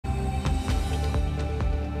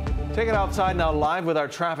Take it outside now, live with our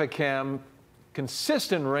traffic cam.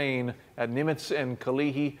 Consistent rain at Nimitz and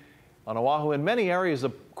Kalihi on Oahu in many areas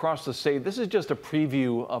across the state. This is just a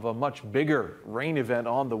preview of a much bigger rain event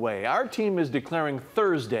on the way. Our team is declaring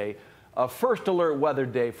Thursday a first alert weather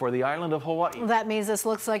day for the island of Hawaii. That means this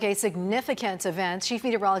looks like a significant event. Chief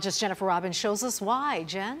Meteorologist Jennifer Robbins shows us why.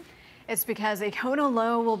 Jen? It's because a Kona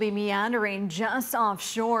low will be meandering just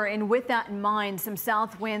offshore, and with that in mind, some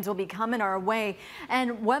south winds will be coming our way,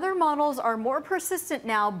 and weather models are more persistent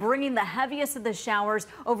now, bringing the heaviest of the showers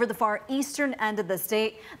over the far eastern end of the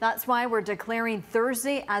state. That's why we're declaring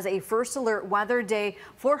Thursday as a first alert weather day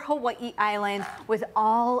for Hawaii Island, with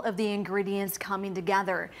all of the ingredients coming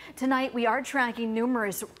together. Tonight we are tracking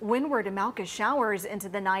numerous windward and Mauka showers into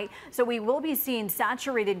the night, so we will be seeing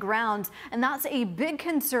saturated grounds, and that's a big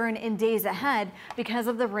concern in days ahead because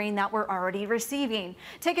of the rain that we're already receiving.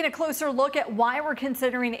 Taking a closer look at why we're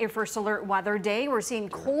considering a first alert weather day, we're seeing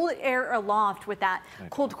cold air aloft with that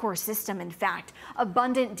cold core system. In fact,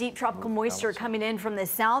 abundant deep tropical moisture coming in from the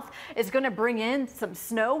south is going to bring in some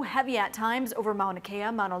snow, heavy at times over Mauna Kea,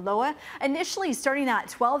 Mauna Loa, initially starting at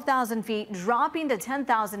 12,000 feet, dropping to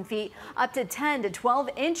 10,000 feet, up to 10 to 12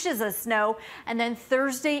 inches of snow. And then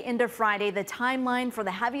Thursday into Friday, the timeline for the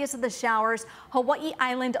heaviest of the showers, Hawaii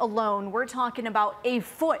Island alone, we're talking about a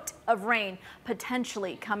foot of rain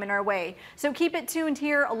potentially coming our way. So keep it tuned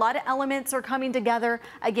here. A lot of elements are coming together.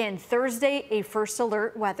 Again, Thursday, a first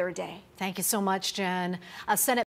alert weather day. Thank you so much, Jen. Senate